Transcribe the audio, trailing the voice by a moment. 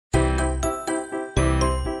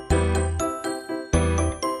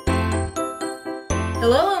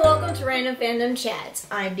Hello and welcome to Random Fandom Chats.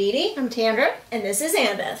 I'm Dee Dee. I'm Tandra. And this is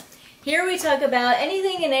Annabeth. Here we talk about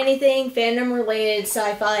anything and anything fandom related,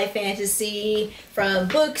 sci-fi, fantasy, from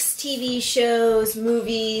books, TV shows,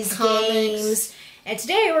 movies, comics, games. And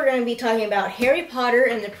today we're going to be talking about Harry Potter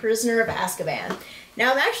and the Prisoner of Azkaban.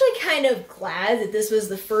 Now I'm actually kind of glad that this was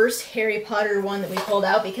the first Harry Potter one that we pulled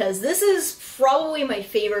out because this is probably my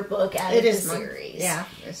favorite book out of the series. Yeah.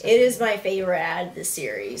 It is my favorite out of the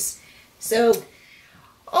series. So...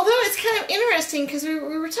 although it's kind of interesting because we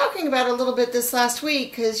were talking about it a little bit this last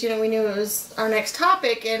week because, you know, we knew it was our next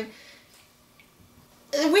topic, and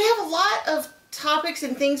we have a lot of topics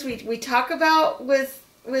and things we talk about with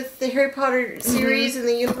the Harry Potter series and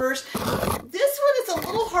the universe. This one is a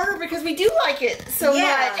little harder because we do like it so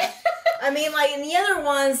much. I mean, like, in the other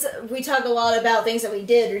ones, we talk a lot about things that we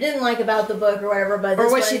did or didn't like about the book or whatever, but this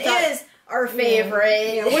one is our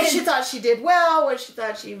favorite. Yeah, what she thought she did well, what she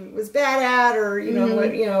thought she was bad at, or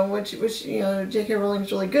what JK Rowling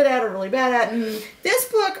was really good at or really bad at. This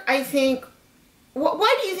book, I think.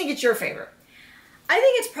 Why do you think it's your favorite? I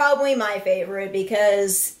think it's probably my favorite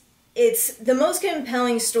because it's the most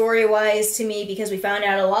compelling story-wise to me because we found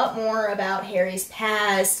out a lot more about Harry's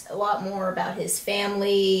past, a lot more about his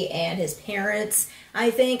family and his parents,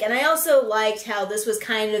 I think. And I also liked how this was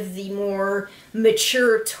kind of the more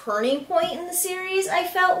mature turning point in the series, I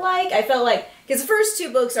felt like. Because the first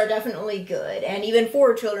two books are definitely good, and even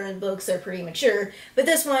 4 children's books are pretty mature. But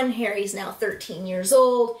this one, Harry's now 13 years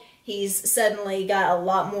old. He's suddenly got a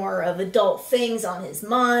lot more of adult things on his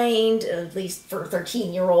mind, at least for a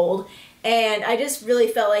 13-year-old. And I just really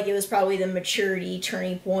felt like it was probably the maturity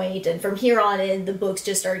turning point. And from here on in, the books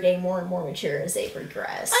just started getting more and more mature as they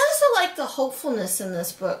progress. I also like the hopefulness in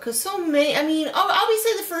this book. Because so many, I mean,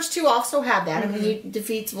 obviously the first two also have that. I mean, he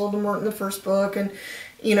defeats Voldemort in the first book. And,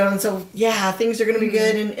 you know, and so, yeah, things are going to be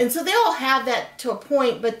good. And so they all have that to a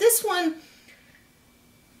point. But this one...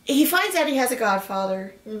 he finds out he has a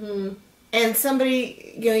godfather, and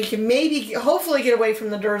somebody, you know, he can maybe, hopefully get away from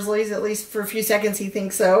the Dursleys, at least for a few seconds he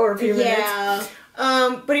thinks so, or a few minutes.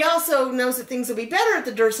 Yeah. But he also knows that things will be better at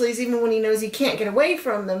the Dursleys, even when he knows he can't get away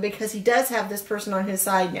from them, because he does have this person on his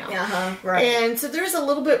side now. Right. And so there's a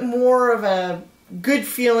little bit more of a good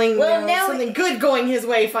feeling, something good going his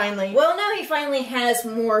way finally. Well, now he finally has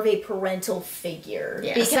more of a parental figure.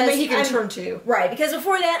 Yeah, because somebody he can turn to. Right, because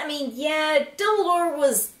before that, I mean, yeah, Dumbledore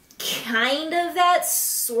was kind of that,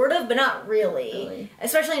 sort of, but not really.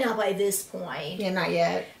 Especially not by this point. Yeah, not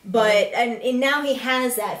yet. But, and now he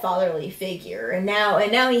has that fatherly figure, and now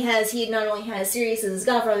he not only has Sirius as his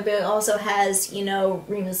godfather, but also has, you know,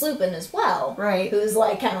 Remus Lupin as well. Right. Who's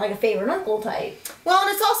like, kind of like a favorite uncle type. Well,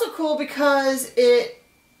 and it's also cool because it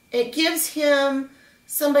gives him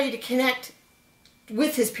somebody to connect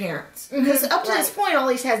with his parents. Because up to this point, all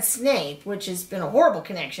he's had Snape, which has been a horrible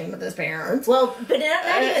connection with his parents. Well, but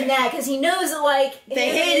not even that, because he knows that, like, they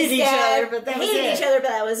hated each other, but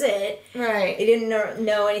that was it. Right. He didn't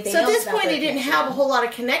know anything else. So at this point, he didn't have a whole lot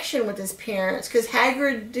of connection with his parents, because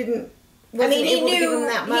Hagrid wasn't able to give him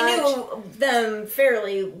that much. He knew them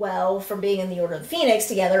fairly well from being in the Order of the Phoenix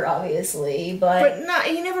together, obviously, but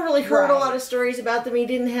he never really heard a lot of stories about them. He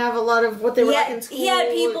didn't have a lot of what they were like in school. He had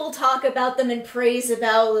people talk about them and praise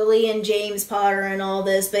about Lily and James Potter and all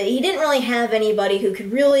this, but he didn't really have anybody who could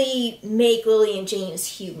really make Lily and James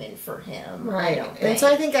human for him. Right. And so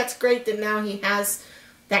I think that's great that now he has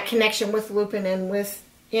that connection with Lupin and with,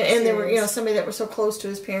 and they were, you know, somebody that was so close to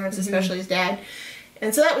his parents, especially his dad.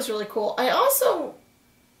 And so that was really cool. I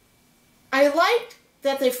liked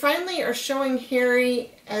that they finally are showing Harry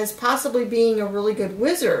as possibly being a really good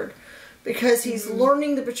wizard, because he's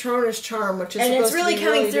learning the Patronus charm, which is supposed to be really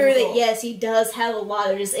coming through difficult. That yes, he does have a lot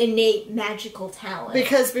of just innate magical talent.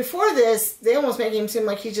 Because before this, they almost make him seem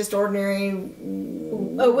like he's just ordinary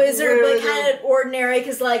a wizard, but kind of ordinary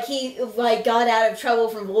because like he got out of trouble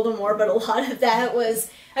from Voldemort, but a lot of that was.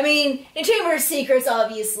 I mean, in Chamber of Secrets,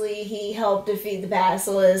 obviously, he helped defeat the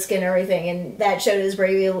Basilisk and everything, and that showed his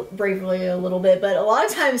bravery a little bit, but a lot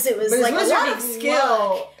of times it was like a lot of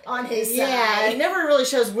skill on his side. Yeah, it never really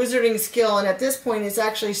shows wizarding skill, and at this point it's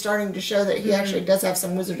actually starting to show that he actually does have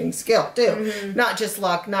some wizarding skill, too. Not just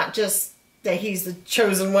luck, not just that he's the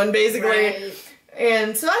chosen one, basically. Right.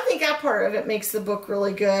 And so I think that part of it makes the book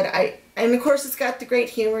really good. And of course it's got the great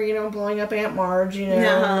humor, you know, blowing up Aunt Marge, you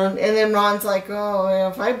know, and then Ron's like, oh,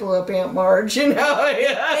 if I blew up Aunt Marge, you know.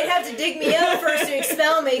 They'd have to dig me up first to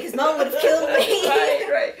expel me, because Mom would have killed me.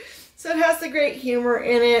 Right. So it has the great humor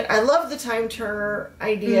in it. I love the time turner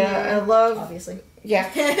idea. I love... obviously.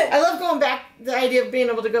 Yeah. I love going back, the idea of being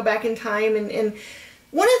able to go back in time. And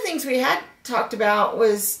one of the things we had talked about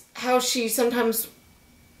was how she sometimes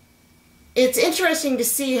it's interesting to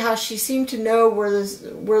see how she seemed to know where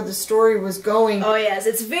the story was going. Oh yes,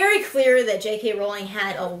 it's very clear that JK Rowling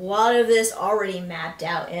had a lot of this already mapped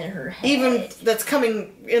out in her head. Even that's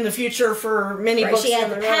coming in the future for many books. She had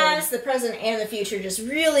the past, the present, and the future just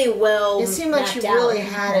really well. It seemed like she really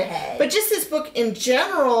had it. Head. But just this book in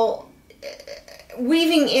general,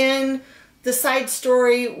 weaving in the side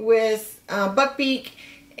story with Buckbeak.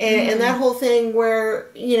 And that whole thing where,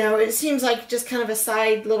 you know, it seems like just kind of a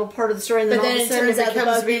side little part of the story, and then all of a sudden it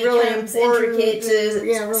becomes to be really important, intricate to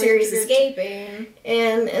really Sirius escaping.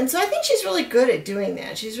 And so I think she's really good at doing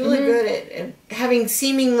that. She's really good at having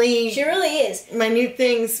seemingly she really is minute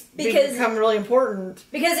things become really important.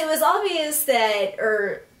 Because it was obvious that,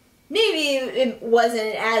 or maybe it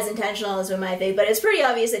wasn't as intentional as we might think, but it's pretty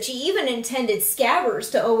obvious that she even intended Scabbers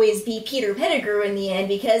to always be Peter Pettigrew in the end,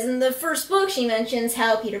 because in the first book she mentions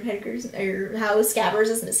how how Scabbers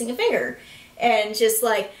is missing a finger. And just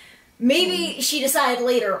like, maybe she decided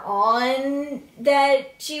later on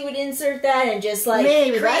that she would insert that and just like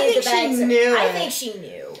maybe, but I think she knew. I think she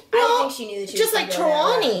knew. Well, I think she knew that she just was like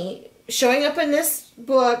Trelawney showing up in this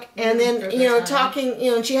book, and then, you know, talking,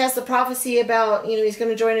 you know, and she has the prophecy about, you know, he's going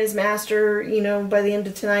to join his master, you know, by the end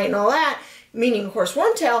of tonight and all that, meaning, of course,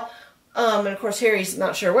 Wormtail, and of course, Harry's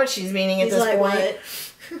not sure what she's meaning at this point. What?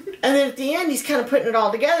 And then at the end, he's kind of putting it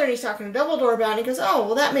all together, and he's talking to Dumbledore about it, and he goes, oh,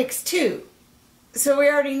 well, that makes two. So we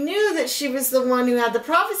already knew that she was the one who had the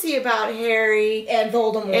prophecy about Harry and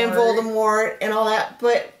Voldemort and all that,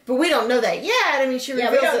 but we don't know that yet. I mean, she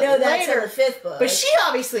reveals we don't know that later in the fifth book, but she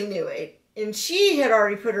obviously knew it, and she had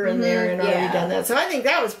already put her in there and already done that. So I think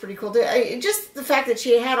that was pretty cool too. Just the fact that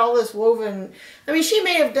she had all this woven. I mean, she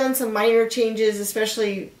may have done some minor changes,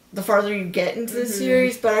 especially the farther you get into the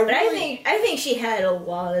series, but I think she had a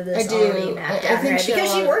lot of this already mapped out,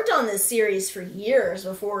 because she worked on this series for years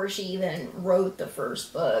before she even wrote the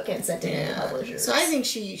first book and sent it to the publishers. So I think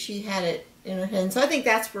she had it in her head. So I think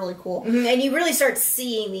that's really cool. And you really start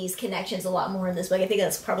seeing these connections a lot more in this book. I think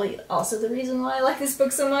that's probably also the reason why I like this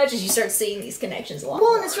book so much, is you start seeing these connections a lot more.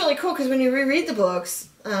 Well, and it's really cool because when you reread the books,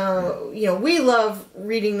 you know, we love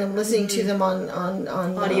reading them, listening to them on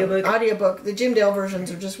audiobook. The Jim Dale versions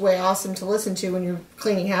are just way awesome to listen to when you're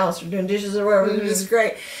cleaning house or doing dishes or whatever. They're just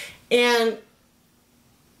great. And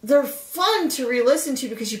they're fun to re-listen to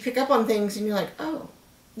because you pick up on things and you're like, oh.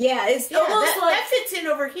 Yeah, it's almost like that fits in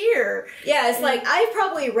over here. Yeah, it's like I've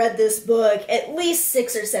probably read this book at least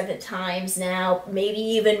 6 or 7 times now, maybe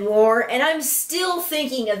even more, and I'm still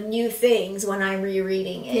thinking of new things when I'm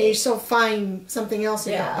rereading it. Yeah, you still find something else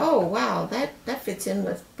and go, oh wow, that fits in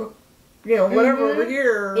with book, you know, whatever over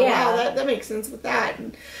here. Wow, that makes sense with that.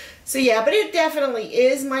 And so yeah, but it definitely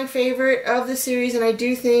is my favorite of the series, and I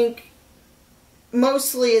do think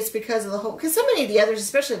mostly it's because of the whole, because so many of the others,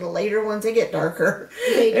 especially the later ones, they get darker.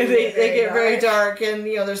 They get very dark, and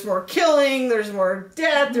you know, there's more killing, there's more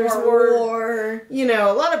death, there's more war. You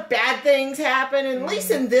know, a lot of bad things happen, and at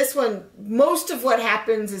least in this one, most of what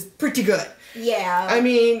happens is pretty good. Yeah. I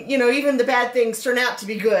mean, you know, even the bad things turn out to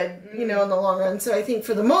be good, you know, in the long run. So I think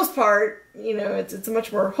for the most part, you know, it's a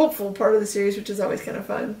much more hopeful part of the series, which is always kind of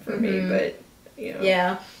fun for me, but, you know.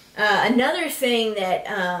 Yeah. Another thing that,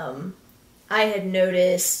 I had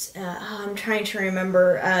noticed, I'm trying to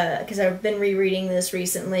remember, because I've been rereading this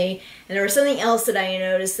recently, and there was something else that I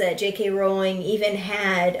noticed, that JK Rowling even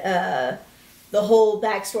had the whole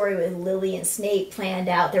backstory with Lily and Snape planned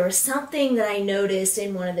out. There was something that I noticed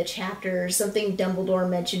in one of the chapters, something Dumbledore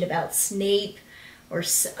mentioned about Snape, or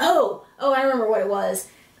I remember what it was.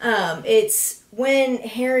 It's when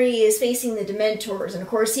Harry is facing the Dementors, and of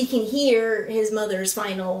course he can hear his mother's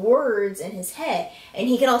final words in his head, and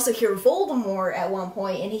he can also hear Voldemort at one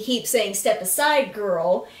point, and he keeps saying, "Step aside,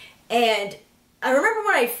 girl." And I remember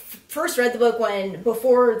when I first read the book,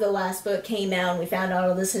 before the last book came out and we found out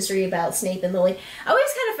all this history about Snape and Lily, I always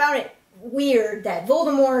kind of found it weird that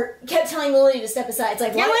Voldemort kept telling Lily to step aside. It's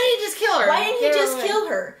like, why didn't he just kill her? Why didn't he just kill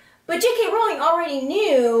her? But J.K. Rowling already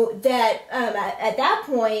knew that at that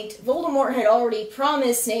point, Voldemort had already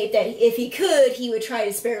promised Snape that if he could, he would try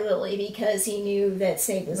to spare Lily, because he knew that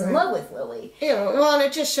Snape was in love with Lily. Yeah, well, and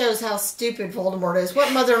it just shows how stupid Voldemort is.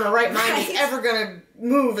 What mother in her right mind is ever going to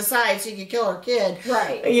move aside so you can kill her kid?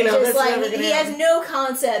 Right. You know, that's like, he has no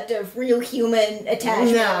concept of real human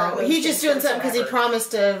attachment. No, he's just doing something because he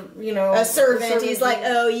promised a servant. He's like,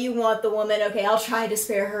 oh, you want the woman? Okay, I'll try to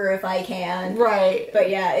spare her if I can. Right. But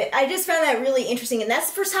yeah, I just found that really interesting, and that's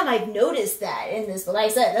the first time I've noticed that in this book. Like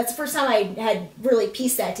I said, that's the first time I had really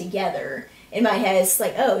pieced that together. in my head, it's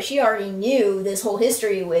like, oh, she already knew this whole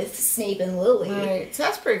history with Snape and Lily. Right, so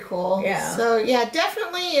that's pretty cool. Yeah. So yeah,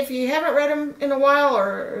 definitely, if you haven't read them in a while,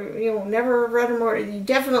 or you know, never read them, or you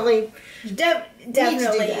definitely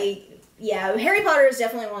definitely. Yeah, Harry Potter is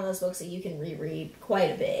definitely one of those books that you can reread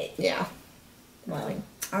quite a bit. Yeah. Well,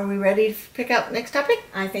 are we ready to pick up next topic?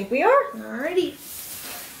 I think we are. Alrighty.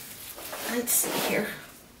 Let's see here.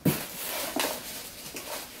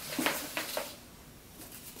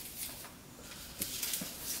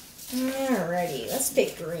 Alrighty, let's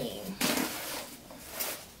pick green.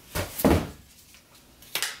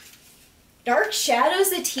 Dark Shadows,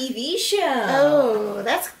 the TV show. Oh,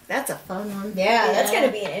 that's a fun one. Yeah, that's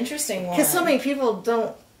gonna be an interesting one. Because so many people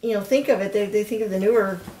don't, you know, think of it. They think of the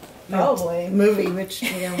newer movie, which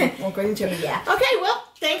you know won't go into. Yeah. Okay, well,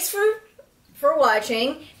 thanks for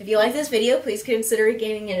watching. If you like this video, please consider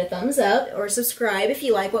giving it a thumbs up or subscribe if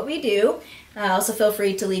you like what we do. Also, feel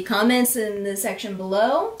free to leave comments in the section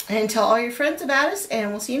below. and tell all your friends about us,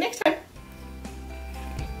 and we'll see you next time.